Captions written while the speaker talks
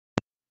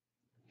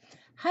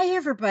Hi,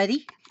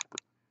 everybody.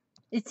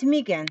 It's me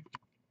again.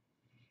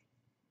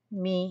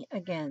 Me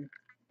again.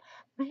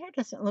 My hair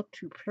doesn't look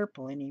too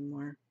purple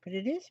anymore, but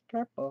it is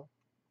purple.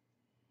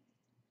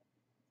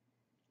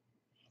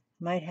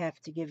 Might have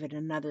to give it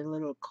another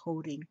little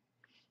coating.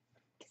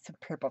 Get some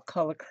purple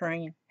color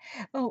crayon.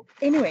 Oh,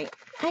 anyway,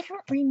 I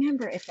don't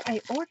remember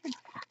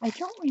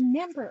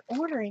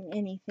ordering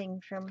anything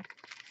from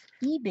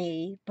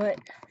eBay, but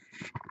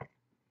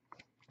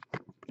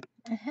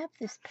I have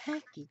this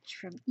package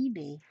from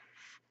eBay.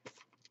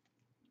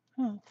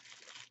 Huh.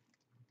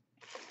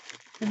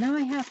 So now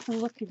I have to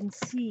look and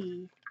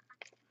see.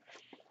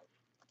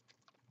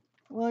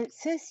 Well, it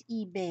says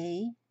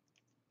eBay,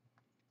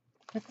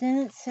 but then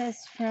it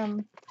says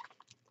from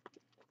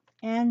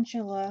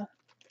Angela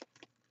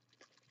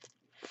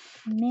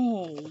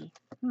May.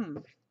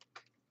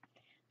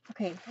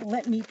 Okay,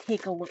 let me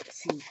take a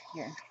look-see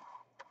here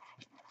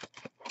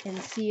and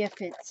see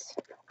if it's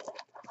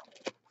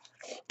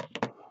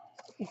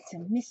a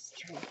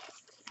mystery.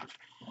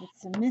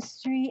 It's a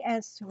mystery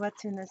as to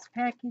what's in this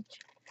package,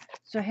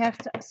 so I have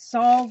to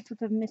solve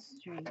the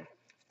mystery.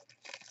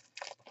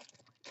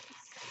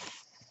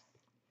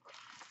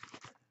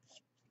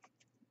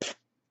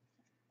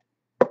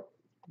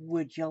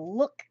 Would you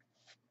look?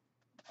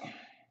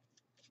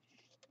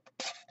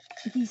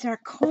 These are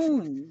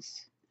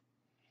cones.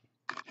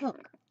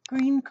 Look,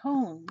 green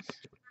cones.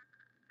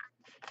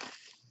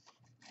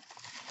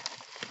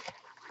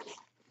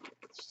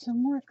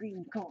 Some more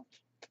green cones.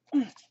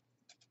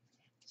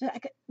 So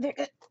there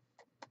got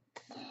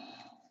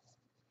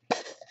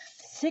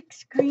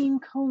 6 green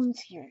cones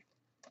here.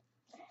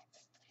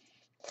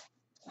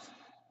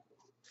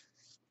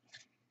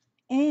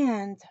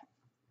 And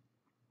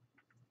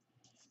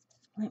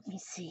let me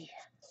see.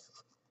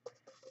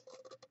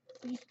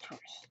 These two are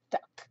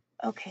stuck.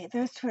 Okay,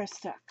 those two are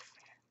stuck.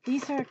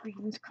 These are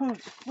green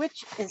cones,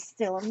 which is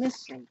still a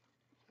mystery.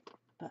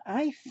 But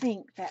I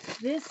think that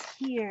this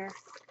here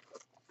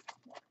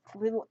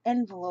little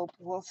envelope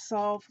will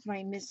solve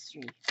my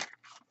mystery.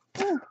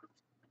 Ooh.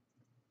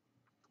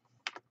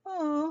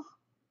 Oh,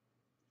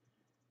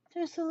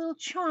 there's a little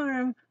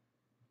charm.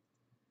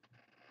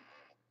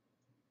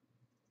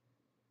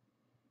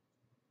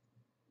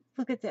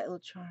 Look at that little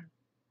charm.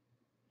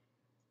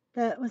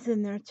 That was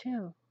in there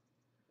too.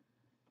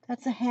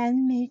 That's a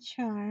handmade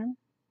charm.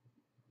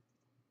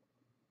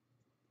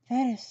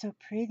 That is so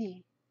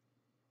pretty.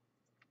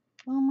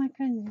 Oh my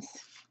goodness.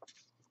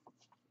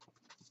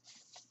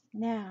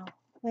 Now,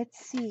 let's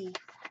see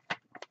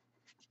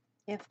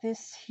if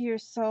this here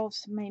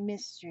solves my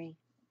mystery.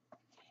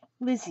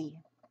 Lizzie,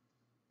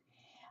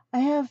 I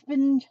have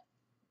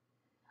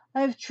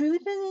truly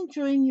been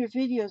enjoying your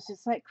videos.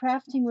 It's like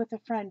crafting with a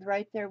friend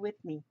right there with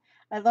me.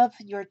 I love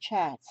your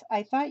chats.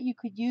 I thought you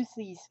could use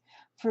these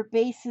for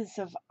bases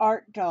of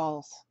art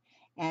dolls.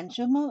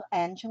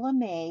 Angela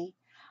May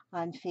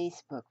on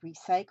Facebook,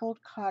 Recycled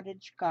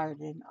Cottage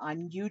Garden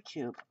on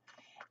YouTube.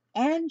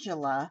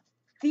 Angela,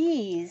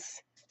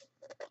 these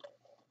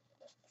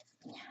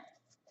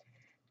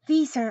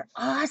are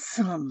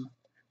awesome.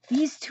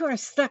 These two are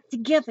stuck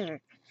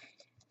together,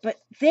 but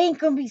they ain't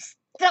gonna be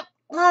stuck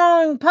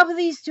long. Probably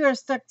these two are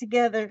stuck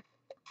together.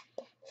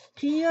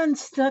 Can you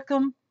unstuck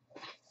them?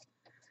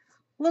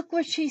 Look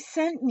what she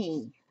sent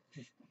me.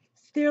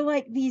 They're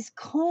like these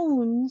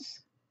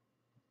cones.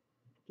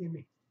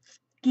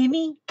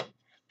 Gimme.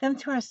 Them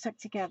two are stuck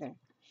together.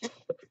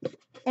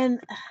 And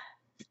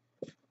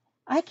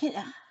I can,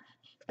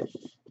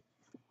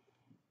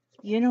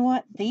 you know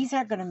what? These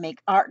are going to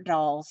make art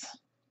dolls.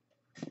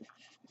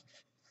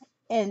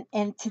 And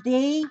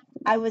today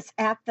I was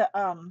at the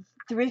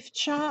thrift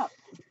shop.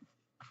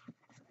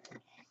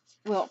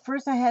 Well,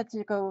 first I had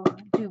to go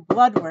do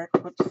blood work,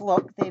 which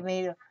look, they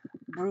made a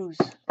bruise.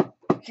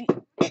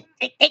 They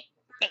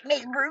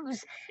made a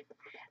bruise.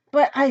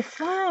 But I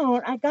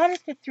got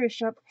at the thrift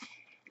shop,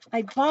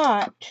 I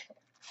bought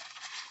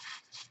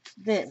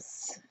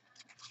this,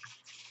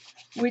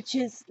 which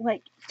is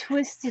like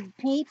twisted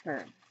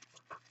paper,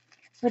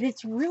 but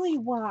it's really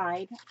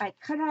wide. I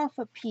cut off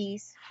a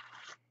piece.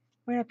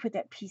 Where did I put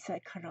that piece I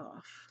cut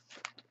off?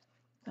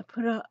 I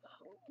put a,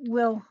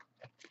 well,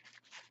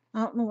 I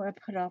don't know where I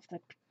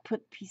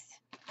put piece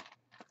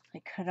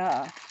I cut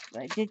off,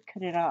 but I did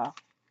cut it off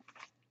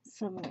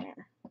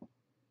somewhere.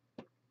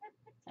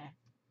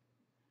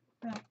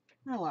 Well,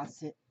 I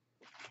lost it.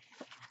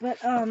 But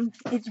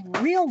it's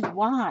real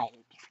wide.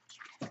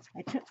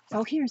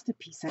 Here's the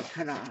piece I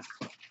cut off.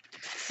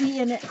 See,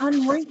 and it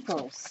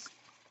unwrinkles.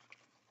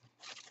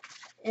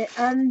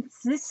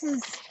 This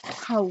is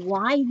how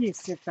wide this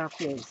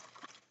stuff is.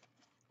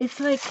 It's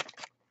like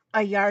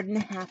a yard and a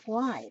half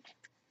wide.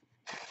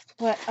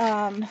 But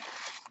I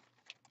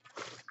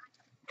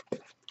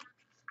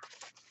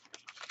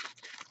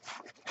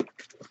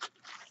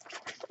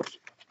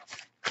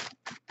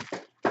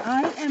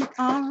am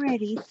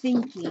already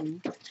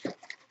thinking.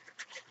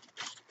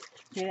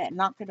 See that?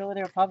 Knock it over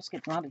there. Pop's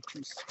getting a lot of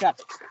too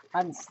stuck.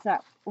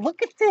 Unstuck.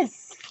 Look at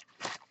this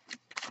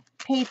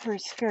paper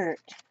skirt.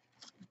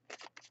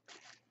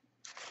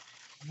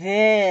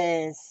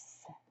 This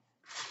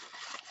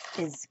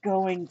is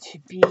going to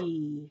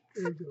be...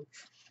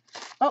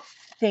 Oh,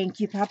 thank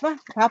you, Papa.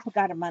 Papa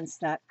got them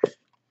unstuck.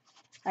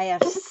 I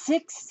have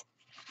 6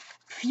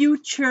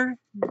 future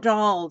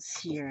dolls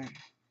here.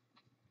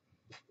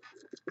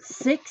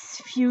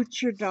 6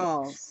 future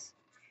dolls.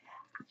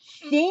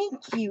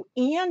 Thank you,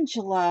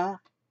 Angela.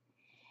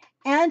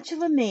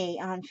 Angela May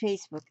on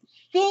Facebook.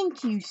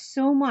 Thank you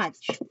so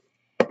much.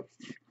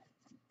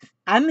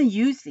 I'm going to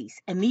use these,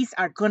 and these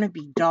are going to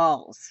be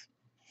dolls.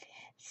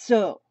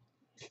 So,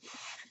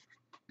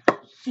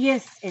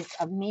 this is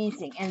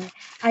amazing. And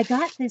I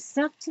got this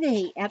stuff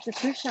today at the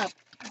thrift shop.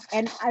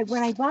 And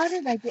when I bought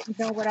it, I didn't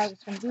know what I was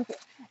going to do with it.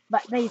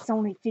 But it's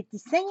only 50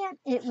 cents.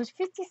 It was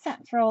 50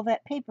 cents for all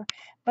that paper.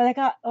 But I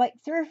got like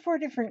 3 or 4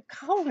 different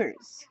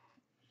colors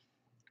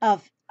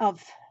of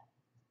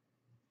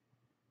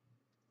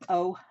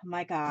oh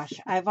my gosh.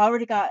 I've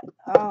already got,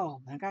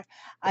 oh my gosh.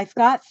 I've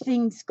got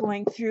things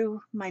going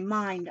through my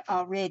mind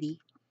already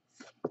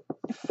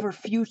for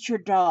future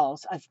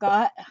dolls. I've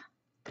got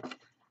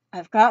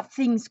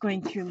things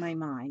going through my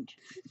mind.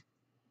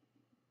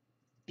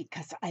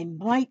 Because I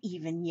might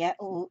even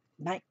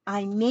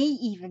I may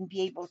even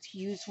be able to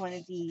use one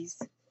of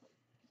these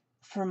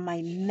for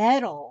my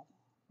metal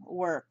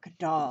work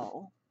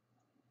doll.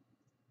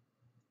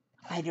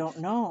 I don't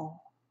know.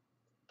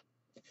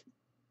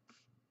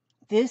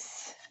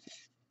 This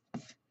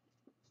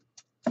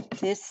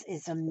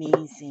is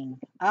amazing.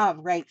 All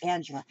right,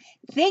 Angela.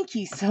 Thank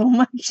you so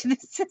much.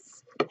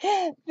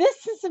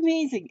 This is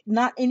amazing.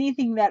 Not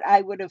anything that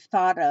I would have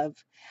thought of.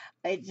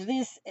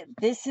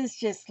 This is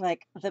just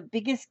like the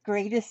biggest,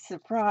 greatest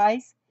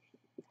surprise.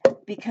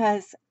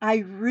 Because I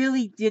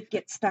really did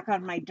get stuck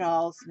on my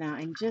dolls now.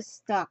 I'm just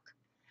stuck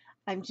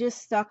on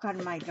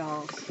my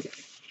dolls.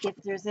 If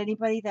there's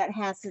anybody that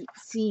hasn't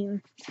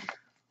seen,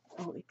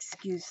 oh,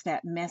 excuse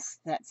that mess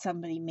that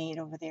somebody made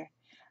over there.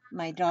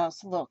 My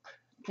dolls, look,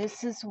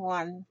 this is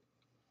one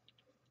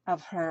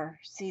of her.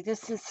 See,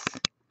 this is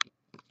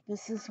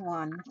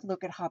one.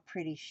 Look at how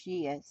pretty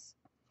she is.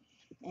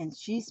 And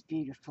she's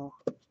beautiful.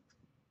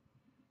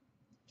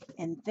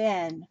 And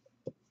then,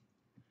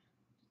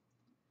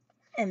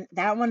 and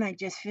that one I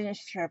just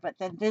finished her, but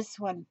then this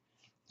one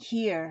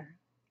here,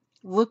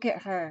 look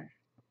at her.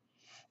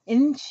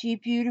 Isn't she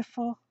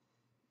beautiful?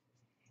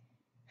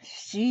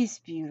 She's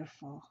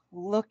beautiful.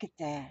 Look at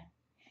that.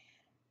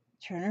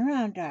 Turn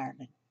around,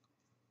 darling.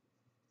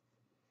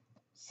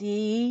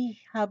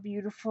 See how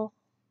beautiful?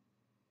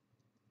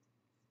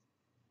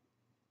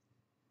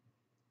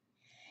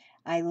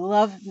 I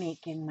love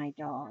making my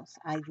dolls.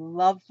 I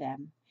love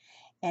them.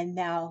 And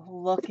now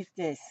look at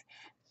this.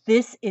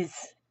 This is,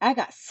 I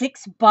got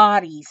 6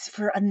 bodies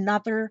for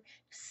another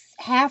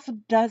half a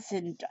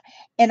dozen.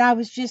 And I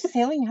was just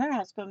telling her I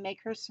was going to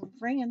make her some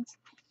friends.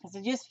 Because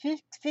I just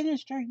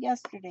finished her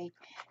yesterday.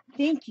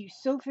 Thank you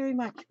so very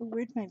much. Oh,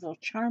 where'd my little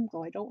charm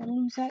go? I don't want to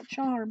lose that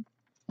charm.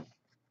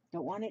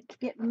 Don't want it to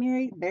get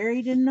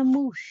buried in the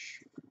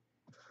moosh.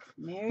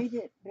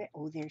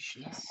 Oh, there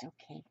she is.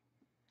 Okay.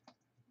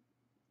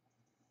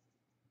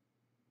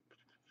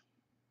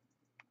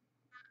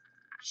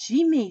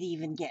 She may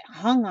even get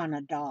hung on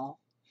a doll.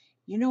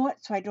 You know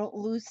what? So I don't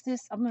lose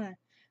this, I'm going to,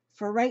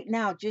 for right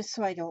now, just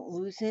so I don't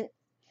lose it,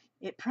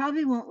 it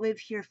probably won't live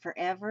here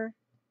forever.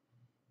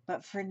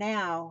 But for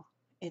now,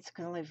 it's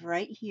going to live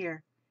right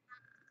here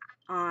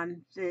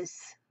on this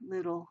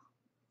little,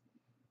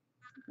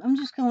 I'm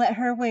just going to let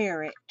her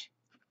wear it.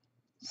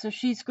 So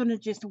she's going to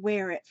just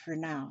wear it for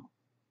now.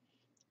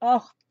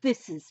 Oh,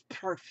 this is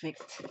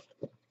perfect.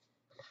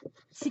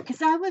 See,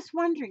 because I was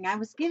wondering, I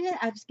was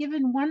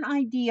given one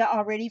idea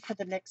already for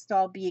the next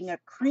doll being a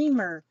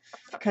creamer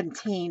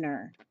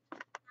container.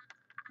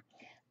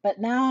 But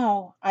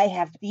now I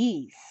have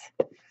these,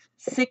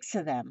 6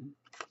 of them,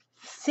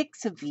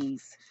 6 of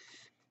these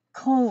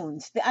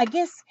cones. I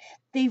guess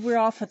they were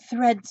off of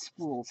thread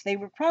spools. They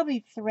were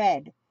probably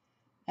thread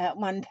at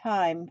one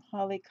time.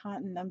 Holly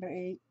cotton number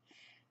 8.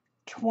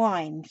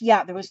 Twine.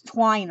 Yeah, there was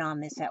twine on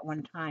this at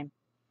one time.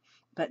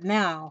 But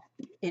now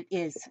it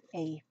is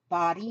a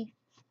body.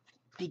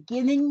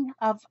 Beginning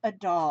of a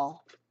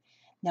doll.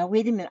 Now,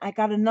 wait a minute. I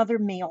got another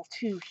mail,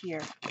 too,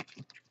 here.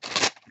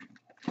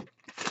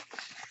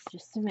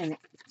 Just a minute.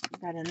 I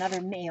got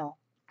another mail.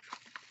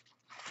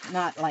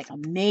 Not like a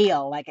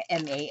mail, like a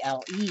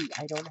M-A-L-E.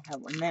 I don't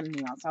have one of them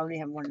mails. I only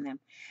have one of them.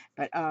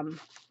 But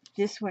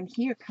this one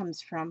here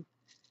comes from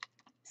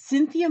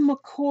Cynthia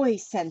McCoy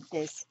sent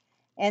this.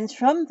 And it's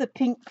from the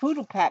Pink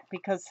Poodle Pack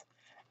because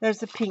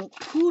there's a pink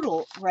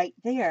poodle right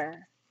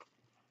there.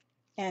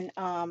 And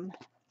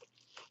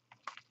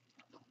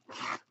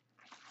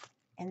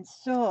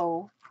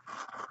so,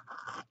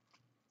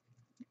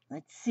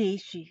 let's see,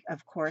 she,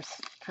 of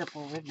course,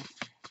 purple ribbon,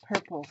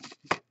 purple.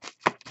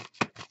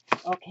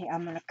 Okay,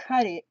 I'm going to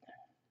cut it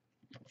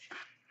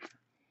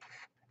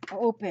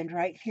opened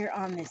right here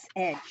on this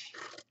edge.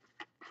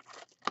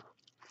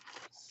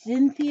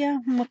 Cynthia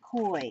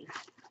McCoy.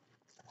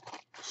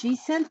 She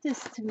sent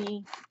this to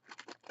me.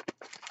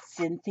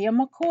 Cynthia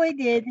McCoy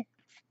did.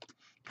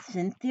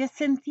 Cynthia,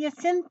 Cynthia,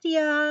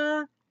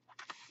 Cynthia.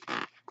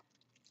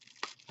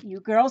 You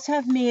girls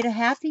have made a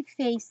happy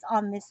face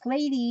on this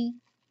lady.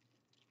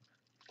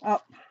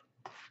 Oh,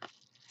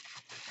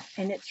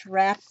 and it's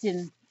wrapped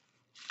in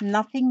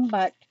nothing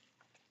but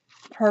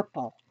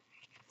purple.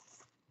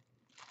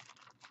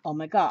 Oh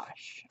my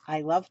gosh,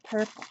 I love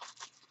purple.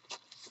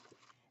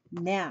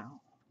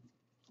 Now,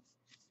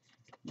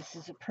 this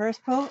is a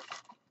purple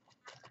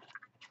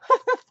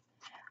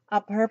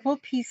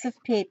piece of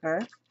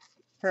paper,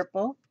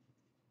 purple,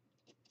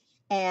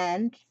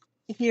 and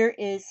here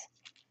is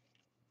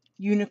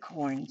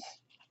unicorns.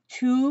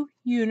 2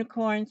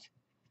 unicorns,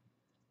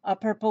 a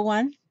purple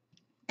one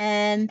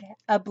and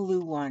a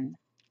blue one.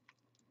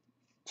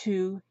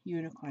 2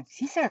 unicorns.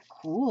 These are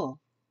cool.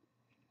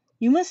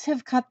 You must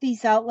have cut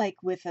these out like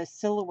with a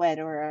silhouette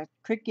or a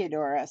cricket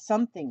or a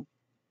something.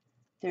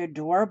 They're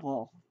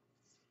adorable.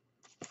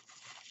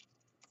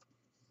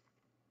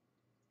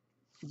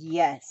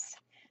 Yes.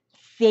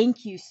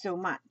 Thank you so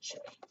much.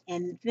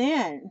 And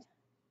then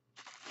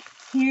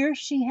here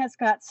she has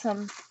got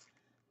some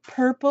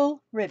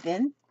purple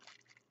ribbon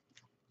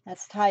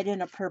that's tied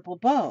in a purple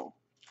bow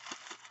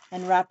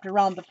and wrapped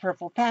around the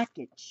purple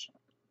package.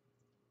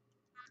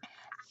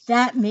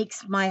 That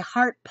makes my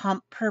heart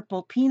pump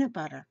purple peanut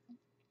butter.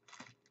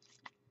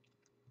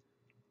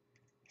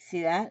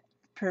 See that?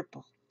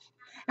 Purple.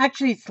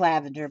 Actually, it's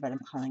lavender, but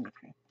I'm calling it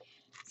purple.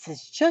 It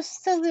says,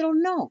 just a little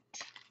note.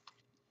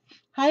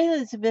 Hi,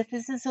 Elizabeth.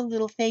 This is a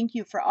little thank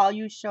you for all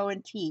you show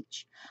and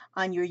teach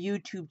on your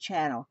YouTube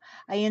channel.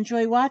 I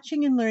enjoy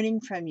watching and learning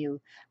from you.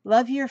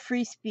 Love your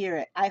free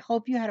spirit. I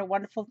hope you had a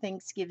wonderful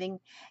Thanksgiving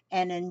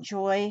and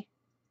enjoy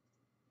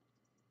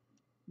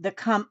the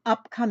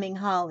upcoming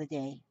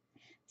holiday.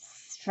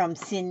 From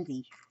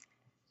Cindy.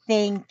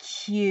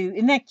 Thank you.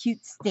 Isn't that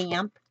cute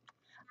stamp?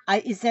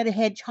 Is that a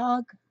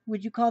hedgehog?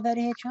 Would you call that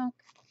a hedgehog?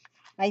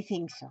 I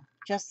think so.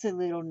 Just a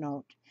little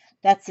note.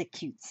 That's a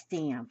cute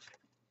stamp.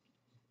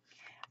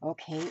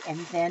 Okay, and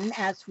then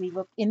as we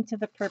look into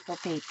the purple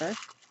paper,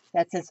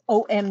 that says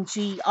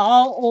OMG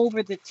all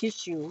over the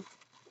tissue.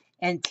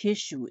 And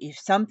tissue. If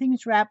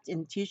something's wrapped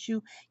in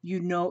tissue, you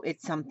know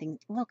it's something.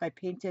 Look, I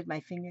painted my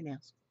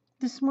fingernails.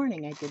 This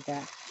morning I did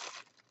that.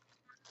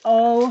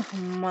 Oh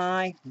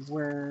my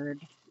word.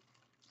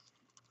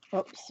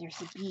 Oops, there's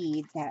a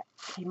bead that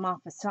came off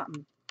of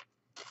something.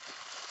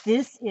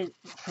 This is,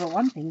 for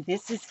one thing,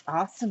 this is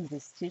awesome,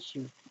 this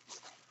tissue.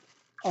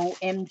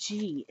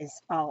 OMG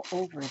is all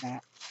over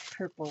that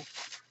purple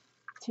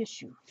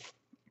tissue.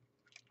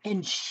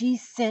 And she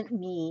sent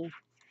me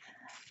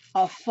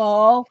a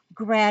fall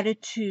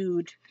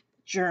gratitude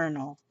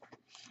journal,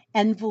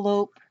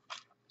 envelope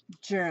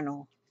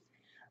journal.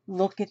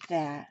 Look at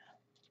that.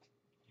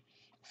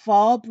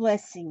 Fall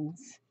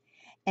blessings.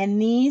 And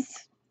these,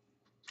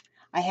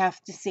 I have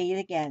to say it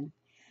again.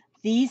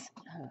 These,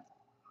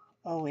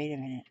 oh, wait a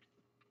minute.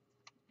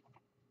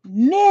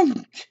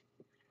 Mint!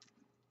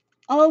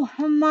 Oh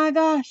my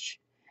gosh.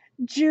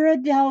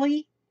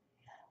 Ghirardelli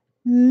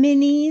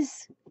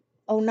minis.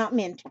 Oh, not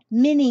mint.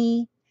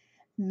 Mini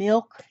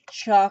milk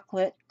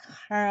chocolate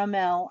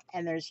caramel.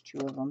 And there's 2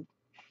 of them.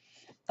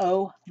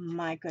 Oh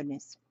my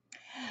goodness.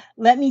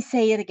 Let me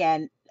say it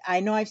again. I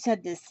know I've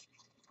said this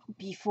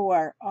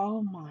before.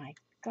 Oh my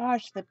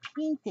gosh, the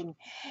painting.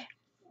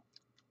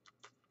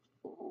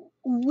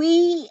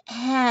 We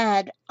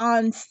had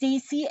on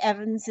Stacy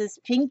Evans's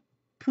Pink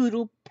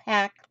Poodle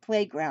Pack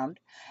playground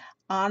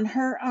on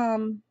her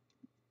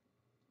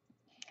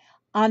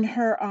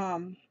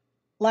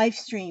live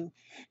stream.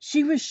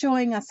 She was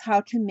showing us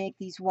how to make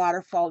these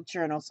waterfall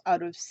journals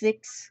out of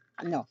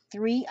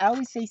 3. I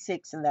always say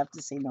 6 and I have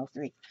to say no,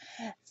 3.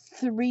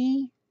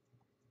 3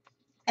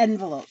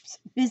 envelopes,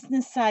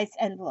 business size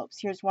envelopes.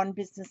 Here's one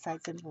business size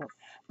envelope.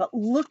 But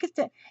look at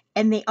that.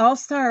 And they all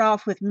start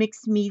off with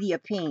mixed media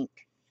paint.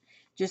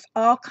 Just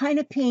all kind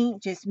of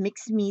paint, just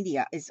mixed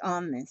media is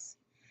on this.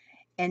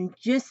 And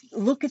just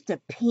look at the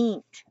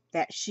paint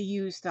that she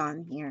used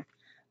on here.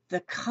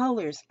 The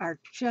colors are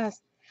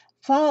just,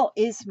 fall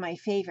is my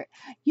favorite.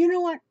 You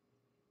know what?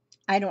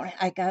 I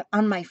got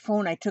on my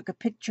phone, I took a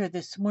picture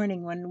this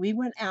morning when we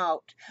went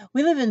out.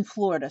 We live in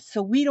Florida,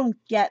 so we don't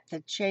get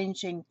the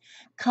changing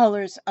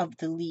colors of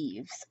the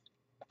leaves.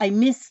 I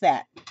miss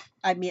that.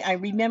 I mean, I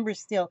remember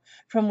still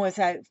from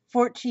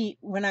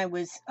when I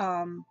was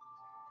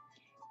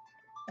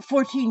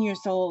 14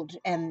 years old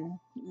and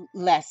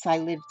less, I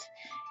lived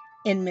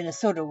in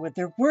Minnesota where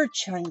there were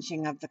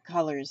changing of the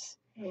colors.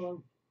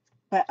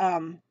 But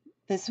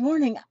this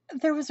morning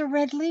there was a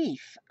red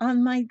leaf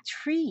on my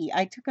tree.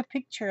 I took a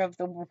picture of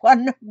the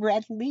one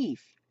red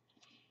leaf.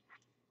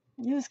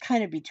 It was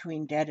kind of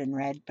between dead and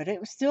red, but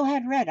it still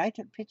had red. I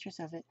took pictures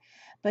of it.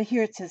 But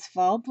here it says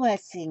fall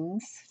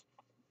blessings.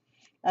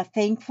 A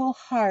thankful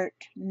heart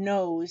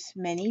knows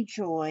many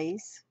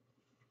joys.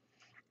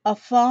 A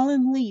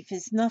fallen leaf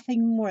is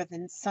nothing more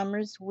than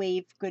summer's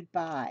wave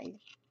goodbye.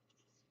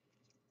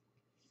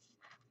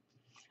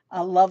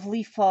 A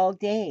lovely fall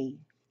day.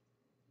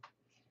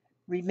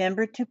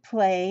 Remember to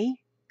play,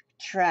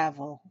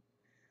 travel.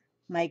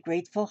 My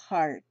grateful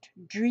heart,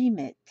 dream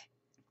it,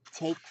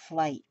 take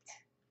flight.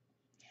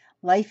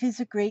 Life is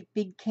a great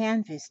big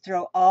canvas.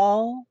 Throw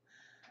all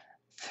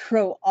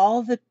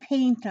the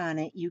paint on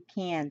it you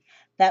can.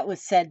 That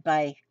was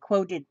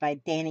quoted by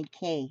Danny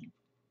Kaye.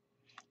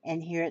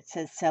 And here it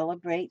says,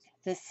 celebrate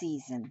the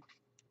season.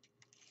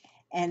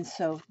 And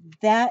so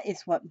that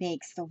is what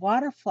makes the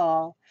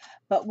waterfall.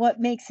 But what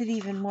makes it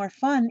even more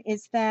fun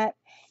is that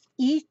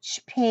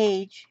each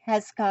page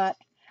has got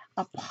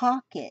a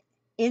pocket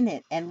in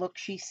it. And look,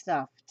 she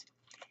stuffed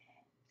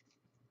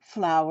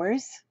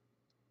flowers.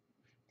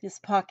 This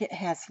pocket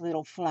has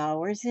little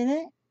flowers in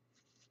it.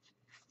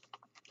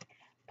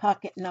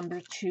 Pocket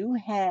number 2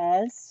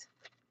 has,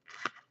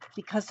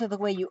 because of the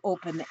way you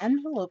open the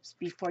envelopes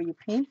before you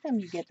paint them,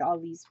 you get all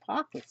these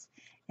pockets.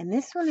 And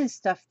this one is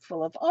stuffed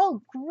full of,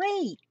 oh,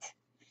 great,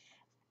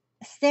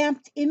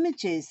 stamped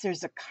images.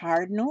 There's a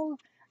cardinal,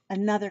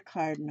 another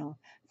cardinal,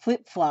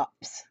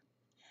 flip-flops.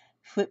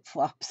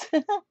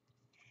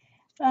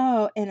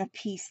 Oh, and a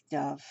peace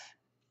dove.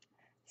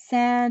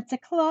 Santa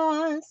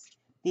Claus.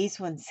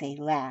 These ones say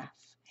laugh.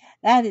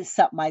 That is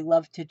something I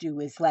love to do,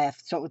 is laugh.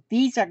 So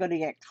these are going to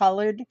get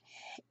colored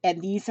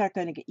and these are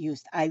going to get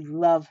used. I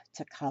love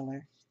to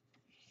color.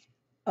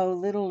 Oh,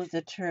 little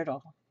the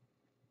turtle,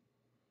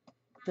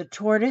 the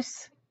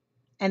tortoise,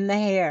 and the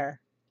hare.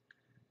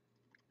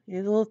 The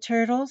little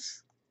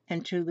turtles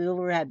and 2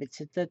 little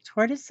rabbits. The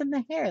tortoise and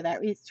the hare.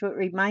 That is what it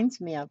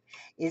reminds me of,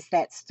 is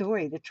that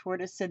story, the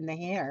tortoise and the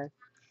hare.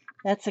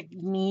 That's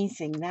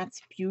amazing.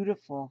 That's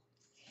beautiful.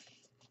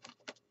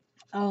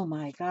 Oh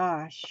my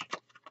gosh.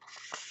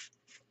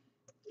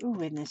 Ooh,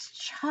 and this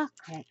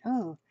chocolate.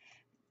 Oh,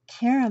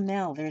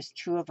 caramel. There's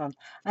 2 of them.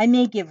 I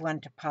may give one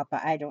to Papa.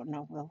 I don't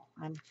know. Well,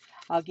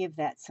 I'll give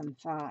that some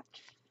thought.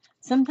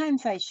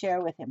 Sometimes I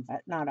share with him,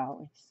 but not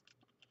always.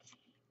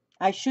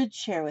 I should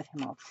share with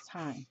him all the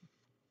time.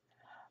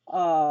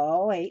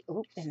 Oh, wait.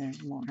 Oh, and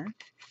there's more.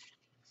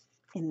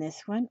 In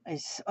this one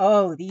is,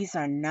 oh, these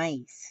are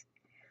nice.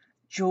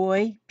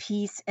 Joy,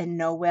 Peace, and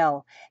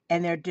Noel.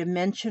 And they're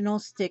dimensional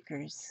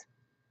stickers.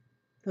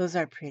 Those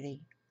are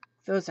pretty.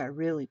 Those are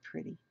really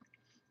pretty.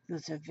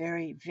 Those are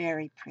very,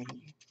 very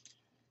pretty.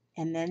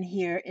 And then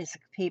here is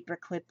a paper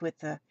clip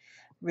with a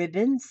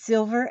ribbon,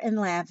 silver and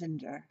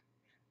lavender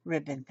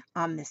ribbon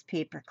on this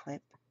paper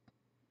clip.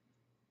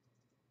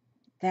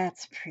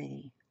 That's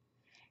pretty.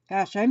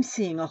 Gosh, I'm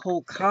seeing a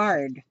whole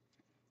card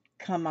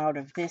come out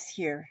of this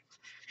here.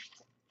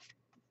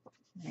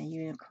 A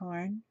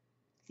unicorn.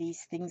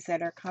 These things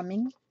that are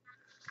coming.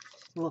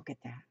 Look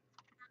at that.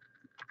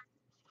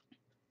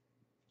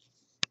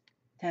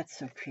 That's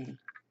so pretty.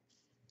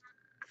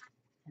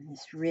 And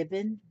this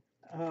ribbon.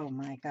 Oh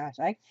my gosh.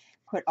 I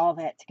put all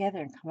that together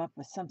and come up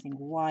with something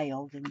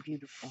wild and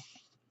beautiful.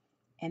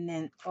 And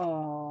then,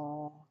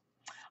 oh,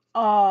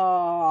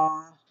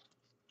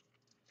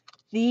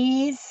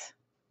 these,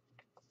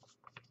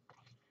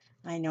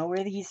 I know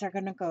where these are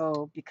going to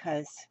go,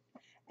 because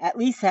at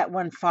least that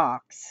one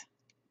fox,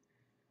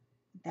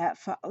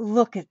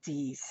 look at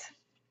these.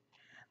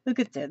 Look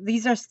at that.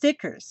 These are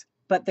stickers,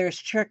 but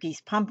there's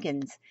turkeys,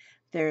 pumpkins,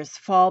 there's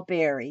fall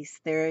berries,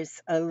 there's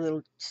a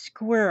little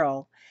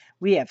squirrel.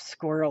 We have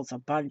squirrels a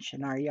bunch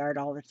in our yard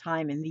all the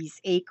time, and these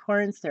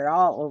acorns, they're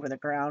all over the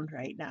ground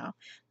right now.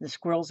 The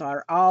squirrels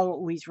are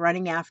always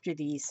running after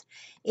these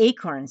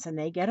acorns, and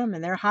they get them,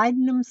 and they're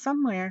hiding them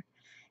somewhere.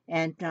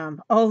 And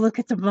oh, look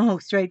at the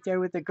mouse right there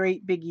with the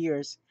great big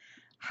ears.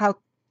 How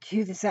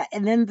cute is that?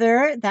 And then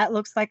there, that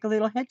looks like a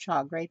little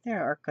hedgehog right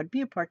there, or it could be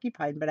a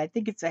porcupine, but I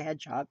think it's a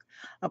hedgehog.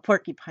 A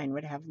porcupine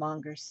would have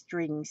longer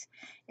strings.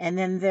 And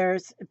then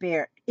there's a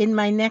bear. In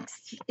my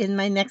next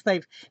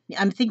life,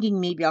 I'm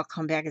thinking maybe I'll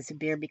come back as a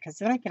bear, because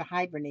then I can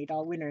hibernate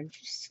all winter and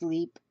just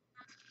sleep.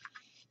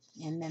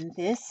 And then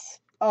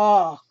this,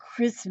 oh,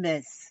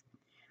 Christmas.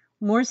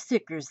 More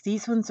stickers.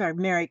 These ones are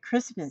Merry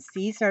Christmas.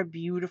 These are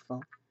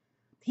beautiful.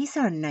 These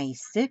are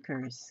nice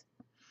stickers.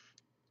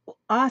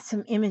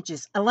 Awesome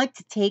images. I like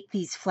to take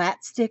these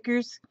flat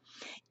stickers,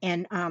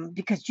 and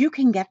because you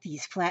can get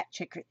these flat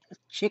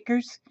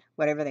chickers,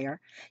 whatever they are,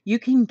 you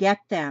can get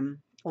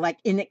them like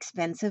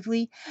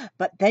inexpensively,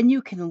 but then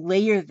you can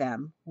layer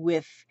them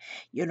with,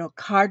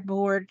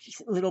 cardboard,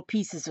 little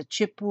pieces of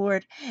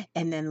chipboard,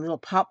 and then little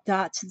pop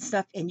dots and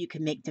stuff, and you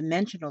can make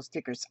dimensional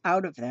stickers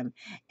out of them.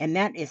 And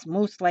that is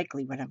most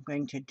likely what I'm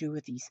going to do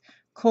with these.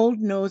 Cold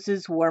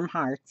noses, warm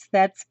hearts.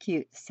 That's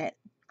cute. Set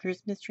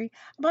Christmas tree.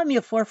 I bought me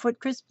a 4-foot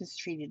Christmas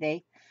tree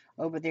today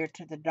over there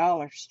to the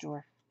dollar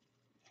store,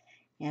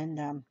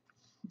 and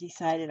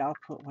decided I'll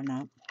put one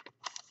up.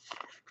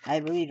 I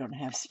really don't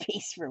have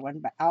space for one,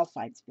 but I'll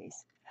find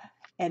space.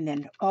 And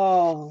then,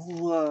 oh,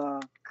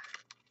 look.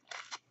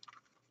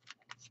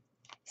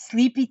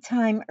 Sleepy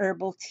time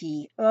herbal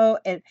tea. Oh,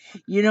 and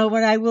you know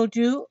what I will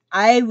do?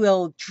 I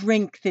will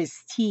drink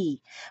this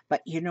tea.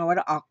 But you know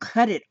what? I'll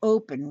cut it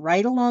open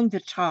right along the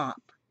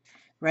top,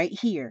 right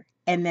here.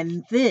 And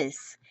then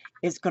this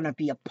is going to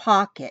be a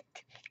pocket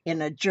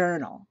in a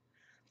journal.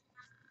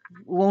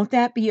 Won't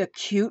that be a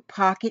cute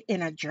pocket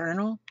in a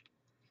journal?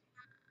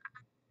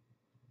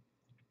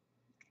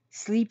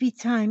 Sleepy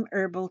time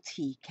herbal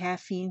tea,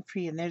 caffeine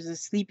free. And there's a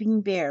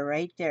sleeping bear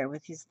right there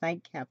with his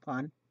nightcap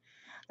on.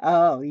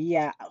 Oh,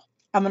 yeah.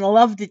 I'm going to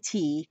love the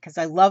tea because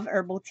I love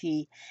herbal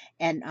tea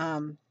and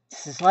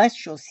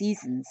celestial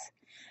seasonings.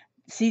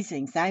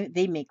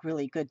 They make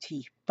really good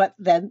tea. But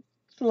then,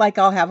 like,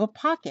 I'll have a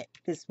pocket.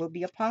 This will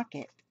be a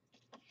pocket.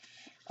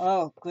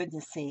 Oh,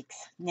 goodness sakes.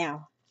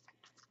 Now,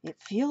 it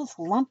feels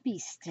lumpy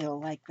still,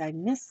 like I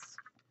missed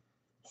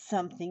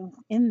something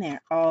in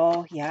there.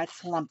 Oh, yeah,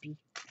 it's lumpy.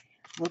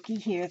 Looky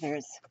here.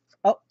 There's,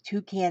 oh,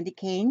 two candy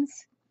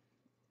canes.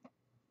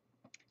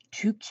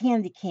 Two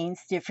candy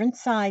canes, different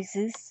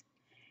sizes.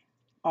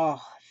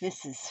 Oh,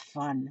 this is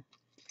fun.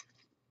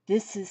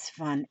 This is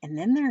fun. And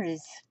then there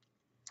is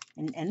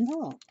an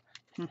envelope.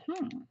 Let's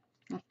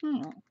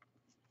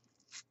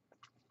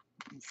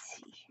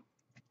see.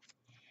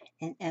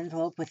 An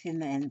envelope within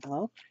the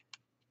envelope.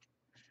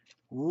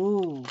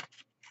 Ooh.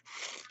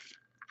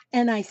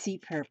 And I see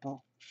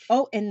purple.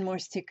 Oh, and more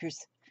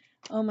stickers.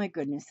 Oh my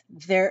goodness.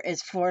 There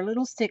is 4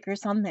 little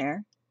stickers on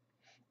there.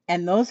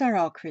 And those are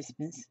all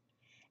Christmas.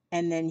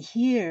 And then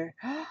here,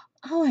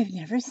 oh, I've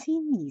never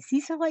seen these.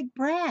 These are like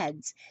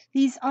brads.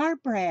 These are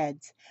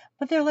brads,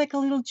 but they're like a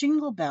little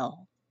jingle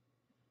bell.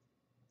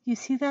 You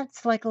see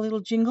that's like a little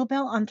jingle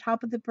bell on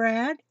top of the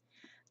brad?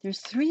 There's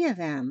 3 of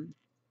them.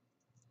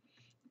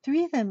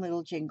 3 of them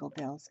little jingle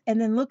bells. And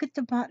then look at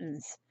the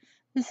buttons.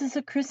 This is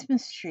a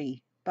Christmas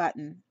tree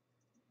button.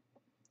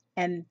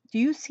 And do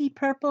you see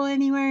purple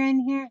anywhere in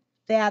here?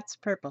 That's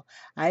purple.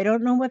 I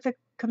don't know what the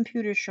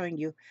computer's showing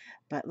you,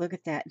 but look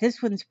at that.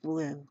 This one's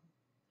blue.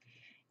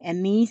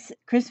 And these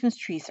Christmas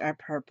trees are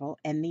purple,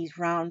 and these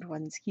round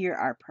ones here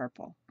are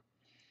purple.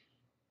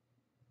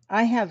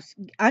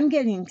 I'm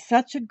getting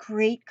such a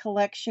great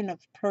collection of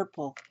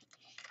purple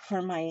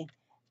for my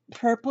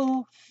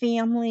purple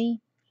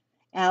family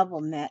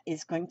album that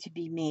is going to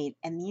be made.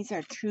 And these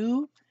are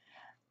 2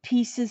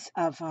 pieces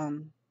of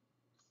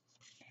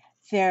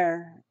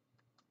their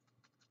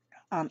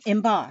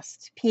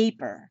embossed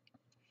paper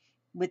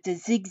with the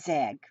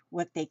zigzag,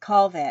 what they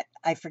call that.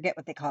 I forget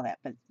what they call that,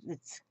 but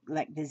it's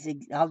like the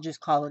zig. I'll just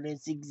call it a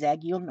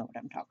zigzag. You'll know what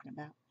I'm talking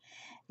about.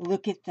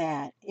 Look at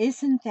that.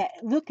 Isn't that,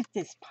 look at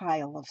this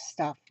pile of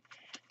stuff.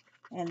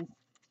 And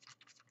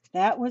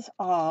that was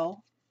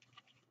all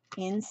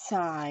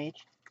inside.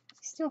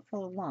 Still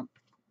full of lump.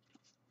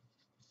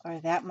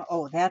 Or that,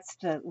 oh, that's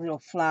the little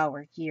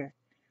flower here.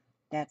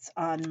 That's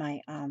on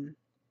my,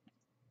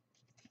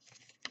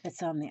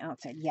 that's on the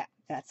outside. Yeah,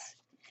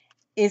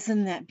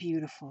 isn't that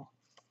beautiful?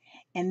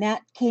 And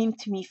that came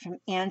to me from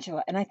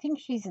Angela. And I think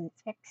she's in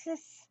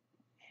Texas.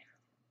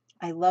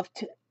 I love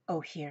to,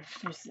 oh, here's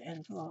the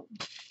envelope.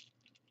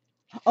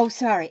 Oh,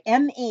 sorry,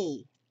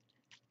 M.A.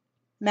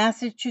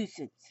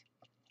 Massachusetts.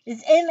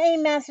 Is M.A.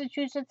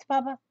 Massachusetts,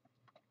 Papa?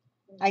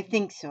 I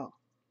think so.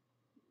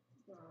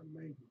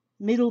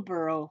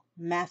 Middleborough,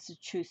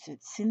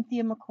 Massachusetts.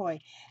 Cynthia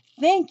McCoy.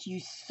 Thank you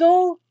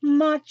so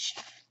much,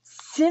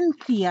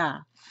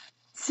 Cynthia.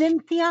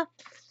 Cynthia,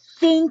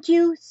 thank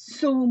you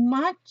so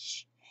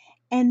much.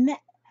 And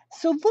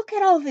so look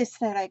at all this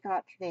that I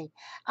got today.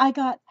 I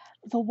got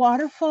the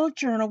Waterfall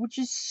Journal, which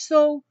is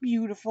so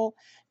beautiful,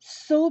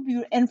 so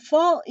beautiful. And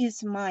fall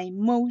is my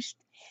most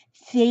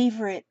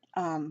favorite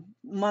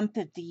month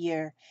of the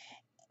year,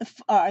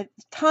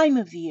 time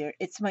of the year.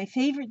 It's my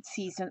favorite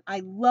season.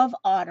 I love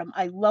autumn.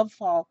 I love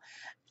fall.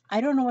 I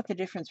don't know what the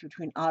difference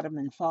between autumn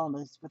and fall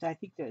is, but I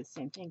think they're the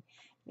same thing.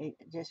 We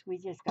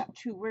just got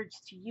 2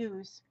 words to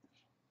use.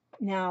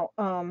 Now,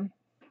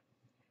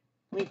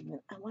 wait a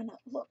minute. I want to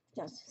look.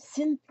 Just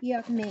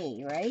Cynthia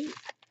May, right?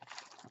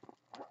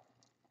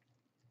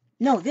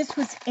 No, this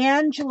was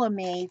Angela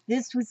May.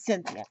 This was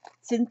Cynthia.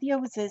 Cynthia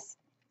was this.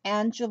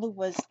 Angela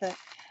was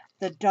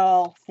the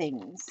doll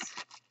things.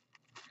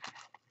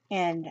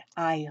 And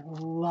I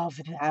love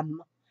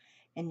them.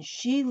 And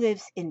she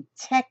lives in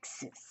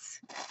Texas.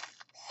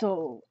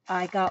 So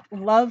I got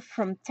love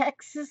from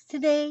Texas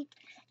today.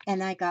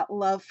 And I got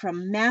love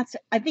from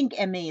I think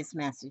MA is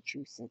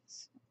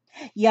Massachusetts.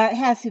 Yeah, it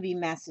has to be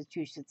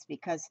Massachusetts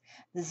because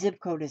the zip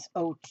code is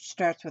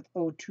starts with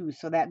 02,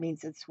 so that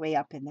means it's way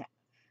up in that.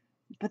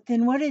 But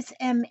then what is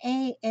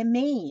MA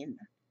Maine?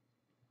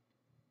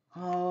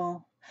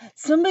 Oh,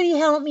 somebody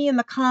help me in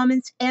the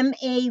comments.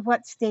 MA,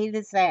 what state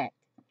is that?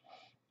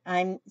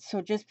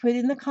 So just put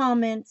in the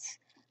comments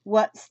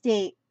what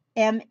state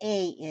MA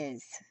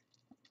is.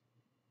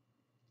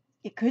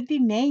 It could be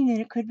Maine and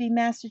it could be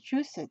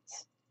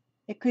Massachusetts.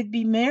 It could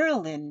be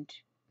Maryland.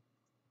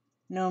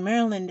 No,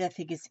 Maryland I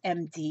think is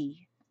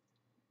MD.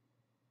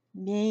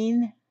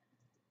 Maine,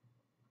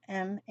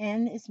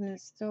 MN is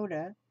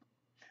Minnesota.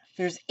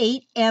 There's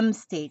 8 M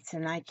states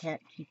and I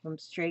can't keep them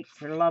straight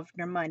for love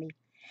nor money.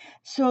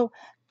 So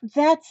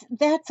that's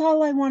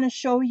all I want to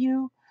show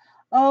you.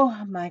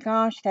 Oh my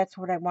gosh, that's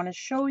what I want to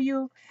show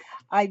you.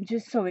 I'm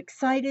just so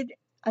excited.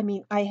 I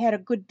mean, I had a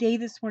good day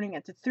this morning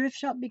at the thrift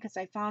shop because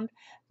I found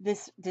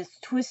this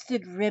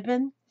twisted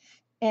ribbon.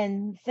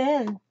 And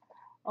then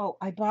Oh,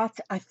 I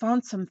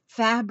found some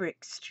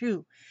fabrics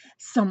too.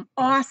 Some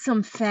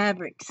awesome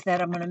fabrics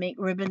that I'm going to make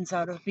ribbons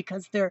out of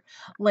because they're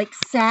like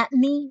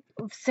satiny.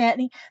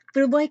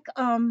 They're like,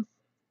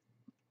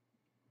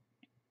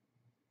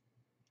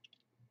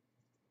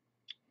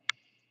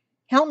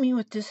 help me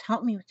with this.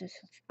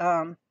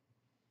 Um,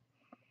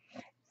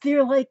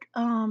 they're like,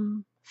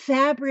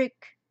 fabric.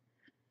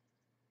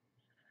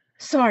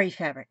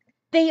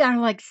 They are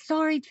like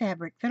sorry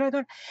fabric that I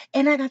got,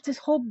 and I got this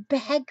whole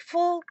bag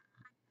full,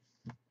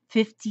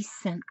 50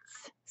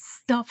 cents,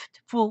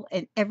 stuffed full,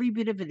 and every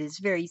bit of it is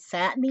very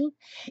satiny.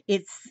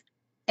 It's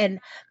and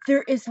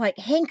there is like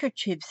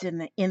handkerchiefs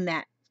in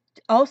that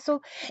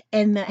also,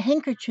 and the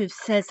handkerchief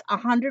says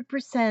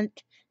 100%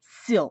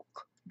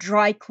 silk,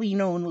 dry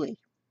clean only,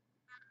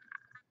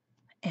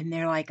 and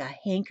they're like a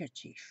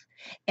handkerchief.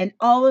 And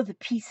all of the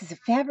pieces of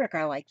fabric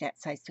are like that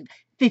size too.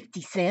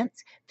 50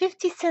 cents.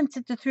 50 cents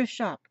at the thrift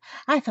shop.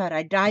 I thought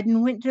I died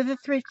and went to the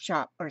thrift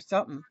shop or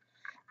something.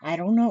 I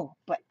don't know.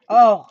 But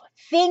oh,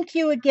 thank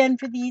you again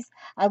for these.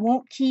 I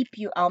won't keep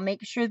you. I'll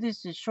make sure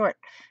this is short.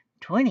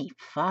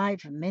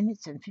 25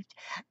 minutes and 50.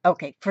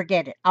 Okay,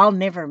 forget it. I'll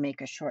never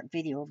make a short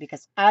video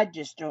because I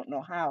just don't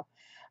know how.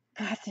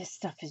 God, this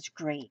stuff is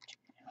great.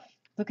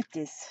 Look at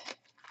this.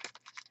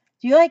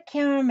 Do you like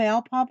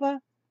caramel,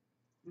 Papa?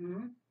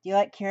 Mm-hmm. Do you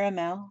like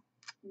caramel?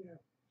 Yeah.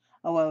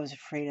 Oh, I was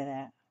afraid of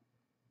that.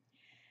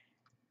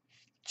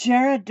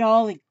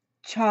 Ghirardelli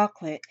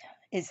chocolate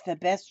is the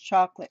best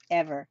chocolate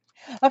ever.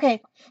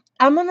 Okay,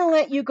 I'm going to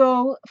let you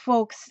go,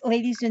 folks,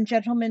 ladies and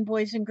gentlemen,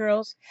 boys and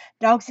girls,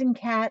 dogs and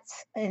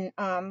cats, and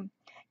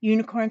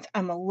unicorns.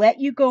 I'm going to let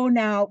you go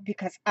now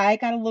because I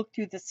got to look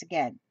through this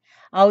again.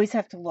 I always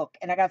have to look,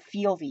 and I got to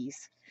feel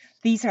these.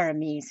 These are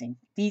amazing.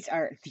 These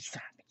are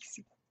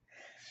amazing.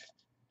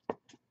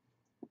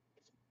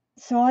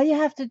 So all you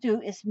have to do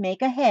is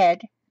make a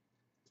head,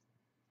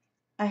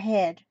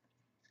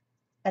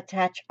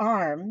 attach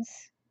arms,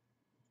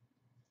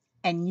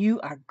 and you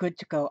are good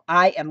to go.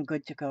 I am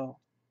good to go.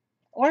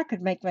 Or I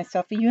could make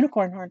myself a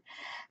unicorn horn.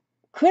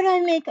 Could I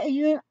make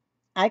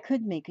I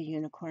could make a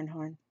unicorn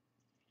horn.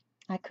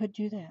 I could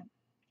do that.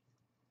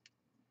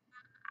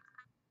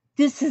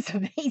 This is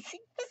amazing. This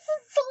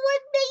is so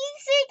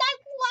amazing. I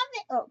love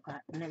it. Oh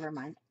God, never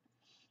mind.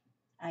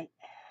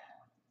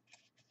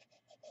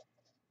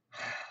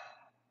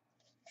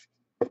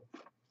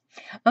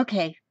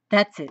 Okay,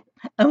 that's it.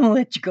 I'm gonna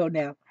let you go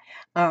now.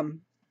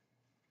 Um,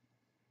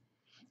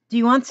 do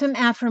you want some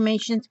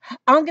affirmations?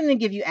 I'm gonna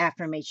give you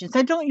affirmations.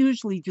 I don't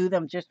usually do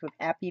them just with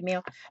Happy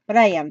Meal, but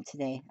I am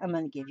today. I'm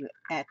gonna give you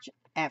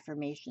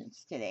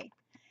affirmations today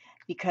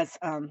because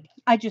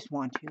I just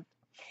want to.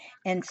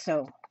 And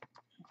so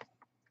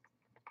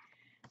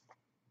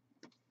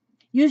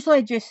usually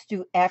I just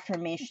do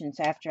affirmations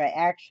after I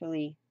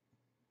actually,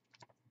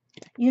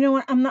 you know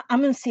what, I'm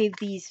going to save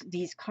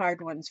these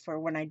card ones for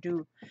when I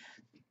do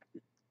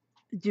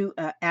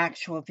a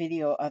actual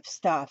video of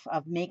stuff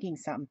of making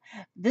some.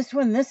 This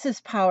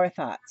is Power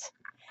Thoughts.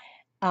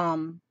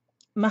 My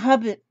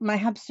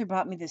hubster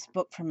bought me this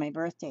book for my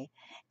birthday,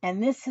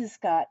 and this has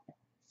got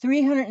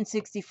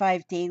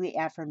 365 daily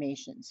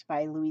affirmations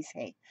by Louise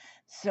Hay.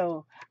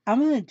 So I'm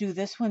going to do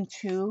this one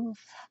too.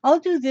 I'll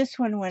do this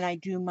one when I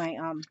do my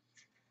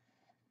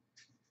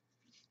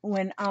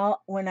when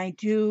I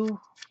do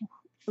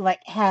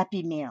like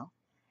Happy Meal.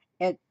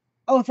 It,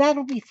 oh,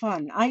 that'll be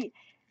fun. I'll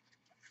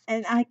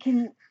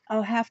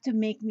have to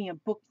make me a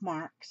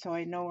bookmark so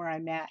I know where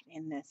I'm at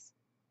in this.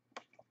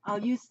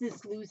 I'll use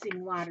this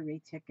losing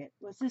lottery ticket.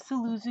 Was this a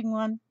losing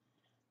one?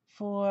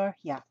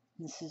 Yeah,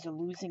 this is a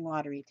losing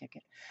lottery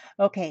ticket.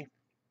 Okay.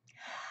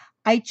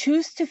 I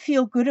choose to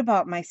feel good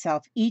about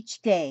myself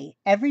each day.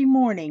 Every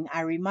morning,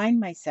 I remind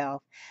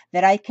myself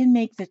that I can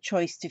make the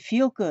choice to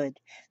feel good.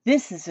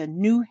 This is a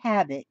new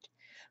habit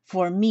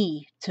for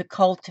me to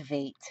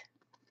cultivate.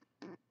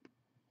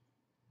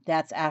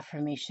 That's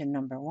affirmation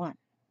number 1.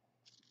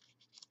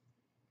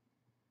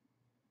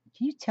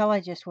 Can you tell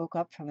I just woke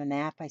up from a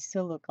nap? I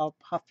still look all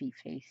puffy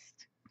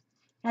faced.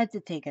 I had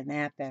to take a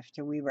nap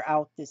after we were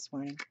out this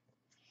morning.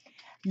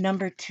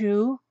 Number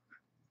 2,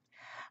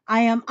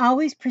 I am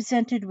always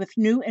presented with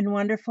new and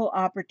wonderful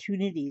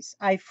opportunities.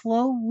 I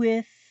flow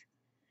with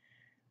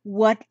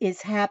what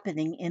is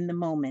happening in the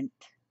moment.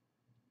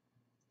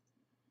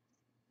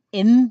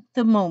 In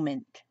the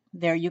moment.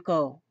 There you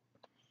go.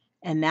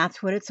 And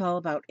that's what it's all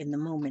about, in the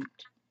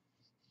moment.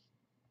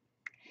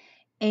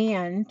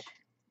 And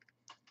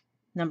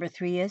number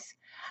 3 is,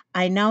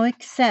 I now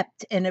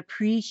accept and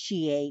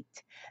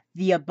appreciate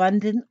the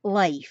abundant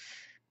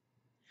life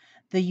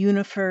the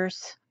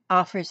universe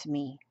offers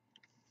me.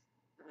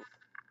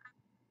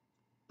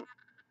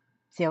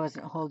 See, I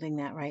wasn't holding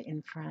that right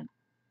in front.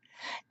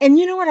 And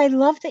you know what? I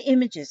love the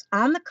images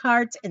on the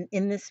cards and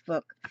in this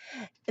book.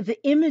 The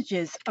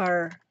images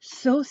are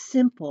so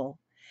simple.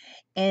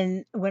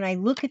 And when I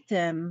look at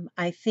them,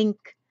 I think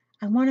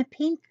I want to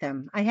paint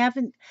them. I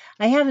haven't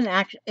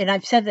actually, and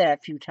I've said that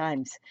a few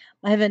times.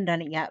 I haven't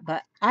done it yet,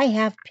 but I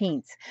have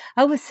paints.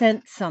 I was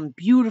sent some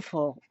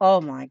beautiful,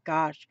 oh my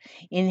gosh,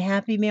 in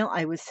Happy Mail,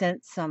 I was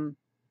sent some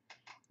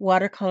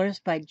watercolors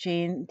by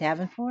Jane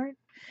Davenport.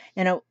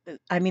 And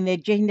I mean, they're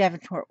Jane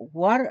Davenport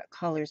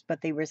watercolors,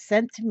 but they were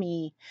sent to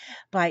me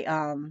by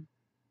uh,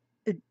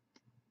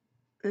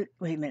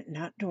 wait a minute,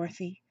 not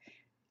Dorothy.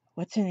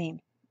 What's her name?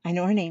 I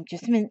know her name.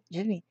 Just a minute.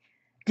 Just a minute.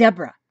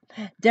 Deborah.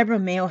 Deborah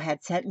Mayo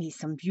had sent me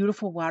some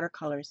beautiful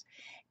watercolors,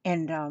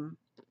 and I'm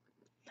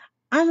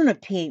gonna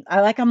paint.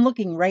 I'm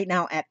looking right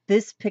now at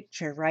this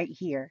picture right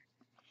here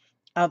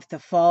of the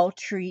fall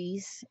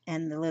trees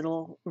and the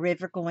little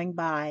river going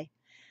by,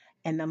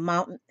 and the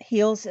mountain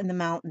hills and the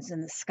mountains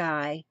and the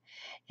sky.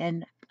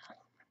 And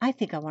I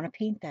think I want to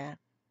paint that.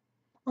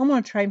 I'm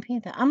gonna try and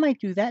paint that. I might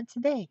do that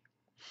today.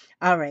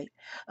 All right.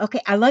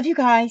 Okay. I love you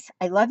guys.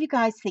 I love you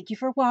guys. Thank you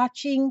for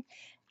watching.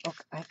 Oh,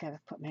 I gotta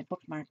put my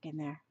bookmark in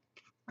there.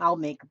 I'll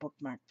make a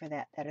bookmark for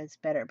that. That is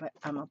better, but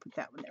I'm gonna put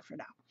that one there for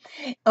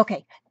now.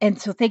 Okay. And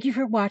so thank you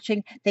for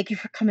watching. Thank you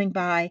for coming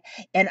by.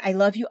 And I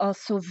love you all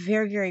so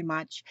very, very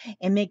much.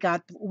 And may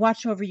God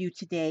watch over you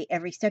today,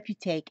 every step you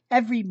take,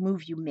 every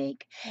move you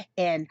make.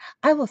 And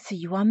I will see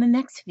you on the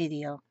next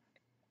video.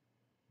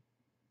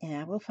 And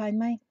I will find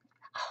my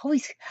I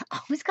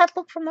always gotta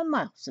look for my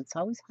mouse. It's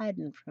always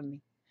hiding from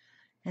me.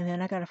 And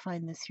then I gotta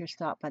find this here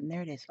stop button.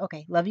 There it is.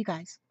 Okay, love you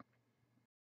guys.